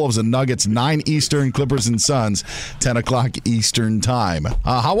 Timberwolves and Nuggets, 9 Eastern. Clippers and Suns, 10 o'clock Eastern time.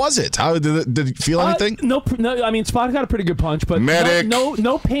 How was it? How did it feel anything? No, I mean, Spot got a pretty good punch, but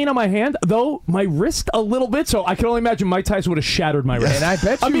no pain on my hand. Though my wrist a little bit, so I can only imagine Mike Tyson would have shattered my wrist. And I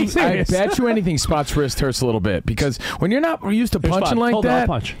bet you anything Spot's wrist hurts a little bit because when you're not used to punching like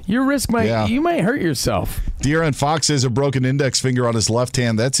that, your wrist you might hurt yourself. De'Aaron Fox has a broken index finger on his left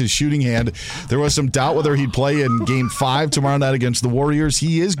hand. That's his shooting hand. There was some doubt whether he'd play in Game 5 tomorrow night against the Warriors.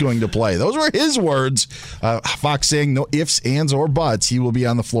 He is going to play. Those were his words. Fox saying no ifs, ands, or buts. He will be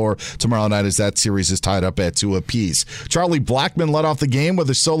on the floor tomorrow night as that series is tied up at 2 apiece. Charlie Blackmon led off the game with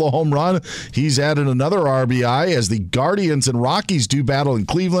a solo home run. He's added another RBI as the Guardians and Rockies do battle in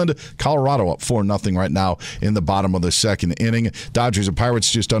Cleveland. Colorado up 4-0 right now in the bottom of the second inning. Dodgers and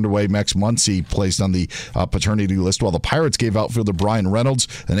Pirates just underway. Max Muncy placed on the paternity list while the Pirates gave outfielder Brian Reynolds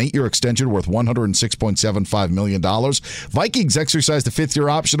an 8-year extension worth $106.75 million. Vikings exercised the 5th-year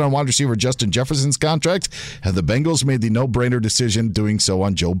option on wide receiver Justin Jefferson's contract, and the Bengals made the no-brainer decision doing so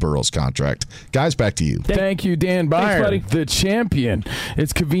on Joe Burrow's contract. Guys, back to you. Thank you, Dan Byer, Thanks, the champion.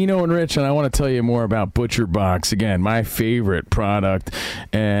 It's Covino and Rich, and I want to tell you more about Butcher Box. Again, my favorite product.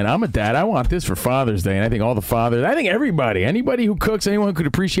 And I'm a dad. I want this for Father's Day. And I think all the fathers, I think anybody who cooks, anyone who could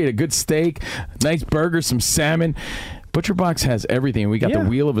appreciate a good steak, nice burger, some salmon. Butcher Box has everything. We got the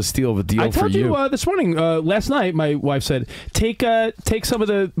wheel of a steel of a deal for you. I told you this morning, last night, my wife said, take some of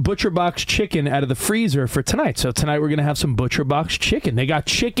the Butcher Box chicken out of the freezer for tonight. So tonight we're going to have some Butcher Box chicken. They got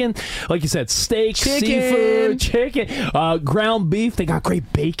chicken, like you said, steak, seafood, chicken, ground beef. They got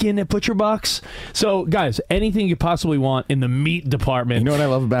great bacon at Butcher Box. So, guys, anything you possibly want in the meat department. You know what I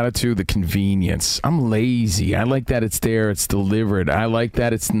love about it, too? The convenience. I'm lazy. I like that it's there. It's delivered. I like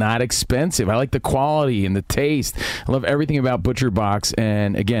that it's not expensive. I like the quality and the taste. I love everything about Butcher Box.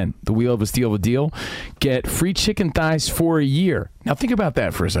 And again, the wheel of a steel of a deal. Get free chicken thighs for a year. Now think about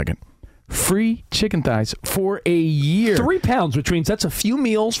that for a second. free chicken thighs for a year. 3 pounds, which means that's a few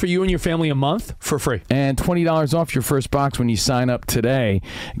meals for you and your family a month for free. And $20 off your first box when you sign up today.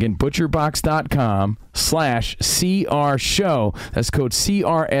 Again, butcherbox.com/CR show. That's code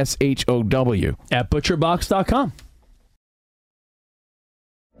CRSHOW. At butcherbox.com.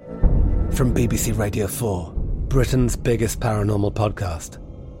 From BBC Radio 4, Britain's biggest paranormal podcast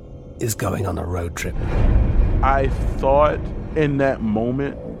is going on a road trip. I thought in that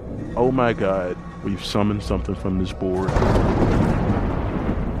moment, oh my God, we've summoned something from this board.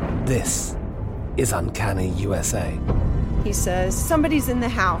 This is Uncanny USA. He says, somebody's in the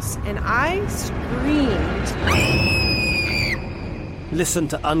house, and I screamed. Listen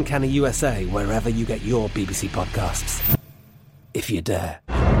to Uncanny USA wherever you get your BBC podcasts, if you dare.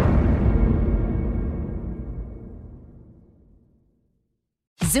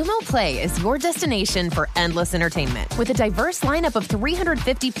 Zumo Play is your destination for endless entertainment. With a diverse lineup of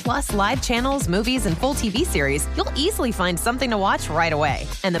 350-plus live channels, movies, and full TV series, you'll easily find something to watch right away.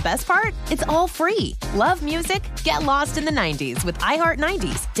 And the best part? It's all free. Love music? Get lost in the 90s with iHeart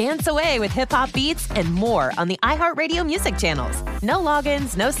 90s, dance away with hip-hop beats, and more on the iHeartRadio music channels. No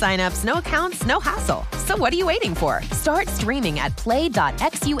logins, no signups, no accounts, no hassle. So what are you waiting for? Start streaming at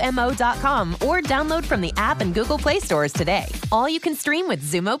play.xumo.com or download from the app and Google Play stores today. All you can stream with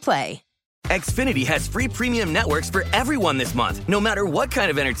Zumo Play. Xfinity has free premium networks for everyone this month, no matter what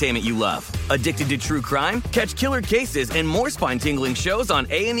kind of entertainment you love. Addicted to true crime? Catch killer cases and more spine-tingling shows on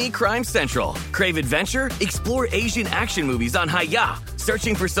A&E Crime Central. Crave adventure? Explore Asian action movies on Hi-Ya.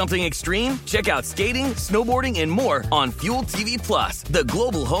 Searching for something extreme? Check out skating, snowboarding, and more on Fuel TV Plus, the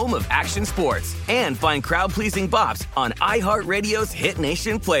global home of action sports. And find crowd-pleasing bops on iHeartRadio's Hit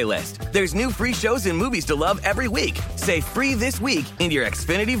Nation playlist. There's new free shows and movies to love every week. Say free this week in your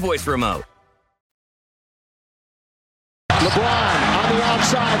Xfinity voice remote. LeBron on the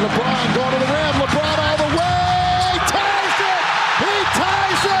outside. LeBron going to the rim. LeBron all the way. Ties it. He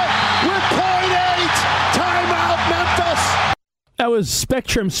ties it with .8. Timeout, Memphis. That was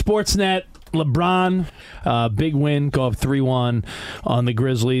Spectrum Sportsnet. LeBron, big win, go up 3-1 on the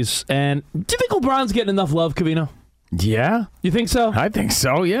Grizzlies. And do you think LeBron's getting enough love, Covino? Yeah. You think so? I think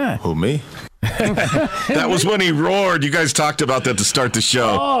so, yeah. Who, me? That was when he roared. You guys talked about that to start the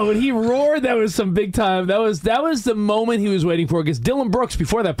show. Oh, when he roared, that was some big time. That was the moment he was waiting for, because Dylan Brooks,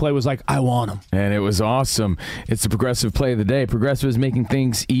 before that play, was like, I want him. And it was awesome. It's the Progressive play of the day. Progressive is making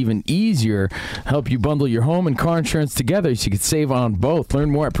things even easier. Help you bundle your home and car insurance together so you can save on both. Learn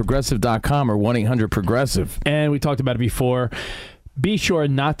more at Progressive.com or 1-800-PROGRESSIVE. And we talked about it before. Be sure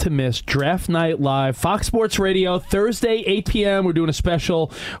not to miss Draft Night Live, Fox Sports Radio, Thursday, 8 p.m. We're doing a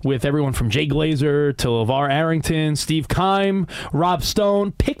special with everyone from Jay Glazer to LeVar Arrington, Steve Keim, Rob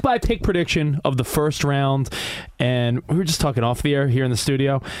Stone, pick-by-pick prediction of the first round. And we were just talking off the air here in the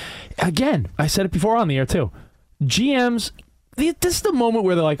studio. Again, I said it before on the air, too. GMs, this is the moment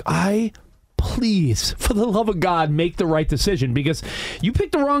where they're like, please, for the love of God, make the right decision, because you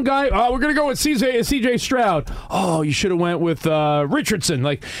picked the wrong guy. Oh, we're going to go with CJ Stroud. Oh, you should have went with Richardson.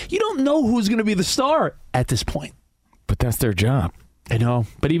 Like, you don't know who's going to be the star at this point. But that's their job. I know.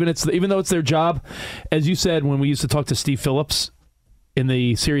 But even though it's their job, as you said when we used to talk to Steve Phillips in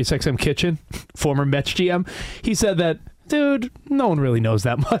the SiriusXM kitchen, former Mets GM, he said that, dude, no one really knows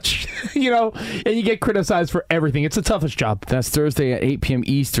that much, and you get criticized for everything. It's the toughest job. That's Thursday at 8 p.m.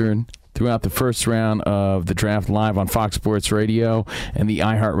 Eastern. Throughout the first round of the draft live on Fox Sports Radio and the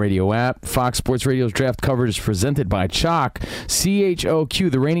iHeartRadio app. Fox Sports Radio's draft coverage is presented by Chalk,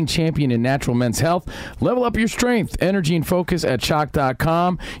 CHOQ, the reigning champion in natural men's health. Level up your strength, energy, and focus at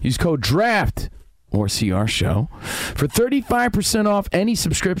Chalk.com. Use code DRAFT or CR Show for 35% off any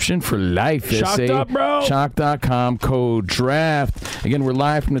subscription for life. Shocked up, bro. Chalk.com, code DRAFT. Again, we're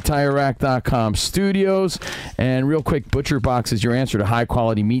live from the TireRack.com studios. And real quick, Butcher Box is your answer to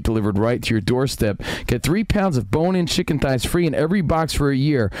high-quality meat delivered right to your doorstep. Get 3 pounds of bone-in chicken thighs free in every box for a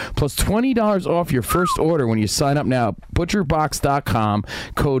year, plus $20 off your first order when you sign up now. ButcherBox.com,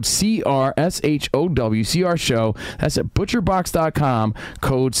 code CRSHOW, CR Show. That's at ButcherBox.com,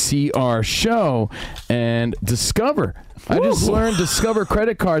 code CR Show. And Discover. I just learned Discover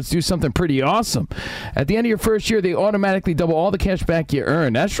credit cards do something pretty awesome. At the end of your first year, they automatically double all the cash back you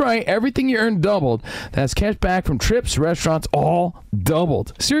earn. That's right. Everything you earn doubled. That's cash back from trips, restaurants, all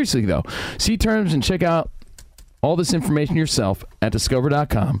doubled. Seriously, though. See terms and check out all this information yourself at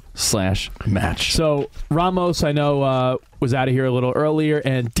discover.com/match. So Ramos, I know, was out of here a little earlier,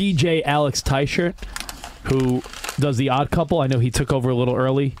 and DJ Alex Teichert, who does the Odd Couple, I know he took over a little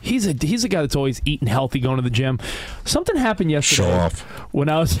early. He's a guy that's always eating healthy, going to the gym. Something happened yesterday. Show off. When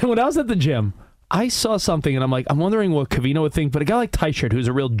I was at the gym. I saw something, and I'm wondering what Covino would think, but a guy like Teichert, who's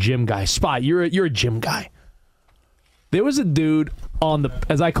a real gym guy, Spot, you're a gym guy. There was a dude on the,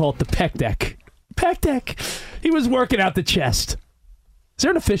 as I call it, the pec deck. Pec deck. He was working out the chest. Is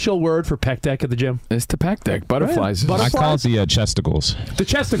there an official word for pec deck at the gym? It's the pec deck. Butterflies. I call it the chesticles. The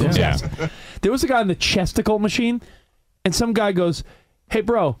chesticles, yes. There was a guy on the chesticle machine, and some guy goes, "Hey,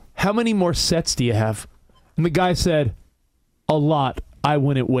 bro, how many more sets do you have?" And the guy said, "A lot. I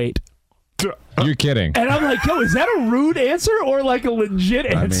wouldn't wait." You're kidding. And I'm like, yo, is that a rude answer or like a legit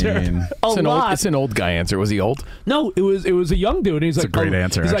answer? I mean, it's an old guy answer. Was he old? No, it was a young dude. And he's it's like, a great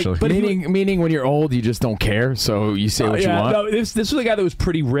answer, actually. But meaning when you're old, you just don't care, so you say what you want. No, this was a guy that was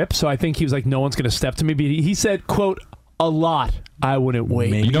pretty ripped, so I think he was like, no one's going to step to me. But he said, quote, "A lot. I wouldn't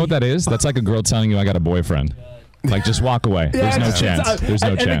wait." You know what that is? That's like a girl telling you I got a boyfriend. Like, just walk away. There's no chance. There's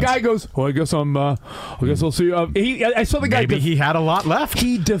no chance. And the guy goes, "Well, I guess I'll see you." I saw the guy. Maybe he had a lot left.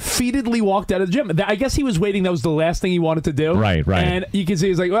 He defeatedly walked out of the gym. I guess he was waiting. That was the last thing he wanted to do. Right. And you can see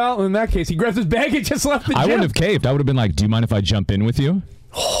he's like, well, in that case, he grabbed his bag and just left the gym. I wouldn't have caved. I would have been like, "Do you mind if I jump in with you?"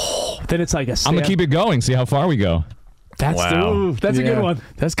 Then it's like a I'm going to keep it going, see how far we go. That's a good one.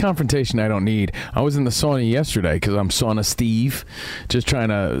 That's confrontation I don't need. I was in the sauna yesterday because I'm sauna Steve, just trying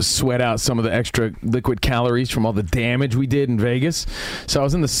to sweat out some of the extra liquid calories from all the damage we did in Vegas. So I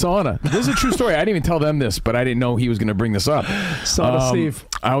was in the sauna. This is a true story. I didn't even tell them this, but I didn't know he was going to bring this up. Sauna Steve.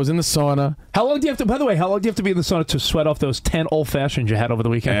 I was in the sauna. How long do you have to? By the way, how long do you have to be in the sauna to sweat off those 10 old fashions you had over the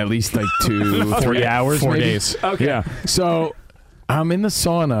weekend? At least like 3 hours, 4 maybe. days. Okay. Yeah. So I'm in the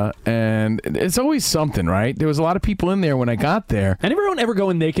sauna, and it's always something, right? There was a lot of people in there when I got there. And everyone ever go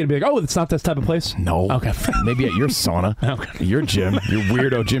in naked and be like, "Oh, it's not this type of place"? No. Okay. Maybe at your sauna, your gym, your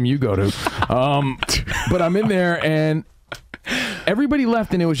weirdo gym you go to. But I'm in there, and everybody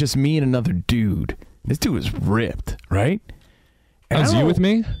left, and it was just me and another dude. This dude was ripped, right? That was you with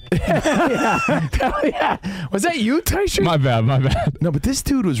me? Yeah. Was that you, Teichert? My bad. No, but this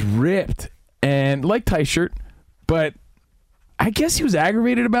dude was ripped, and like Teichert, but I guess he was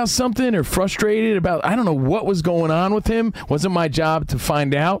aggravated about something or frustrated about, I don't know what was going on with him. Wasn't my job to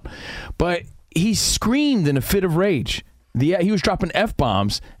find out. But he screamed in a fit of rage. He was dropping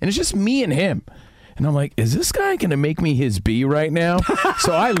F-bombs, and it's just me and him. And I'm like, is this guy going to make me his B right now?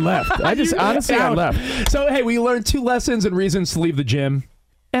 So I left. I left. So, hey, we learned 2 lessons and reasons to leave the gym.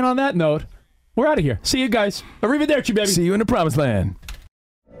 And on that note, we're out of here. See you guys. Arrivederci, baby. See you in the promised land.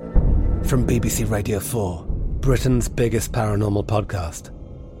 From BBC Radio 4. Britain's biggest paranormal podcast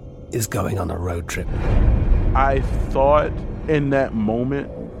is going on a road trip. I thought in that moment,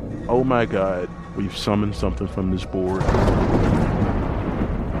 oh my God, we've summoned something from this board.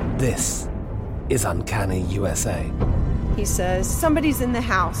 This is Uncanny USA. He says, somebody's in the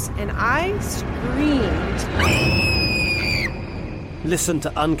house, and I screamed. Listen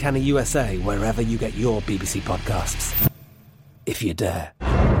to Uncanny USA wherever you get your BBC podcasts, if you dare.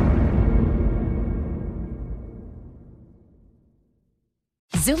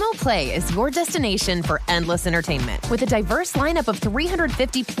 Zumo Play is your destination for endless entertainment. With a diverse lineup of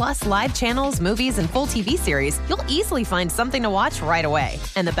 350 plus live channels, movies, and full TV series, you'll easily find something to watch right away.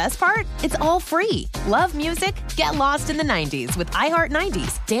 And the best part? It's all free. Love music? Get lost in the 90s with iHeart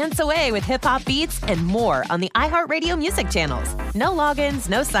 90s, dance away with hip-hop beats, and more on the iHeartRadio music channels. No logins,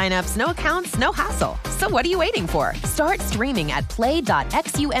 no signups, no accounts, no hassle. So what are you waiting for? Start streaming at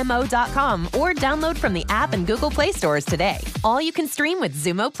play.xumo.com or download from the app and Google Play stores today. All you can stream with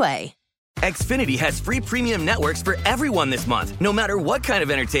Zumo Play. Xfinity has free premium networks for everyone this month, no matter what kind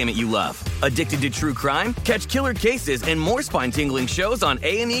of entertainment you love. Addicted to true crime? Catch killer cases and more spine-tingling shows on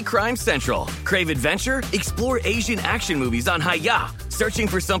A&E Crime Central. Crave adventure? Explore Asian action movies on Hi-Ya. Searching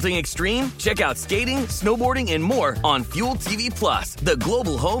for something extreme? Check out skating, snowboarding, and more on Fuel TV Plus, the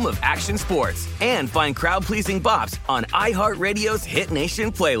global home of action sports. And find crowd-pleasing bops on iHeartRadio's Hit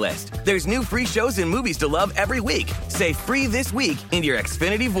Nation playlist. There's new free shows and movies to love every week. Say free this week in your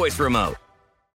Xfinity voice remote.